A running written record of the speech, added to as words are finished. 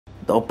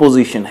The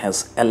opposition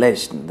has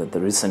alleged that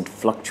the recent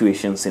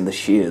fluctuations in the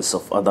shares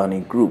of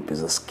Adani Group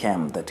is a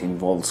scam that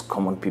involves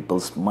common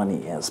people's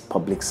money, as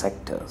public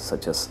sector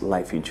such as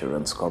Life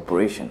Insurance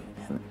Corporation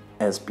and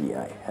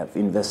SBI have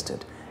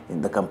invested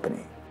in the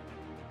company.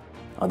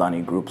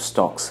 Adani Group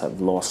stocks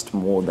have lost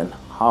more than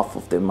half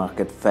of their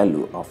market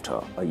value after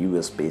a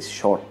US-based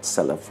short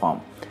seller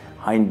firm,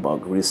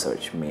 Heinberg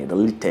Research, made a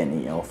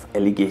litany of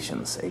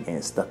allegations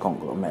against the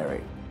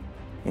conglomerate,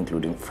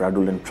 including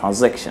fraudulent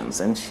transactions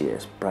and share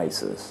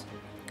prices.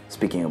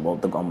 Speaking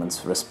about the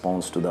government's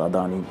response to the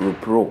Adani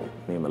Group row,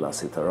 Nirmala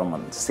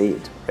Sitharaman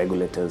said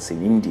regulators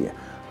in India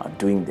are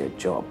doing their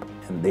job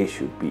and they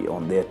should be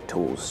on their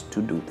toes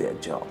to do their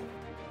job.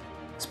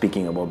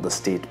 Speaking about the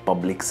state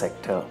public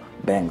sector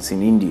banks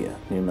in India,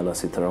 Nirmala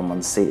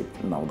Sitharaman said,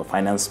 now the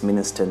finance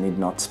minister need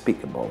not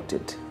speak about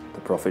it.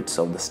 The profits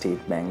of the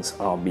state banks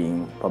are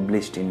being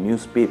published in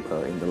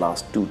newspaper in the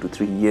last 2 to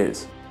 3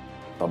 years.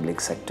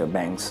 Public sector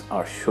banks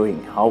are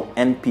showing how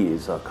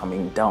NPAs are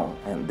coming down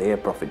and their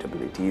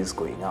profitability is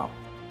going up.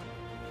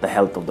 The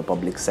health of the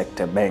public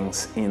sector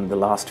banks in the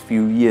last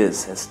few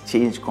years has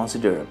changed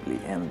considerably,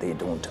 and they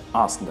don't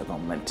ask the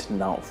government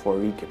now for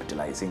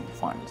recapitalizing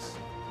funds.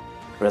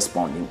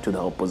 Responding to the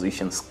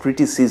opposition's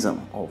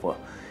criticism over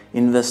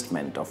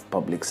investment of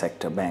public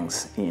sector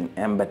banks in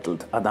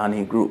embattled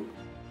Adani Group,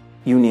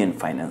 Union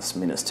Finance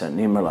Minister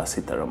Nirmala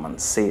Sitharaman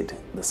said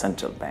the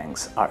central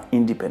banks are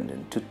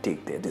independent to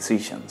take their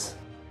decisions.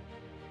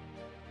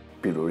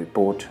 Bureau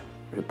Report,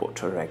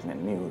 Reporter Ragnar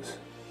News.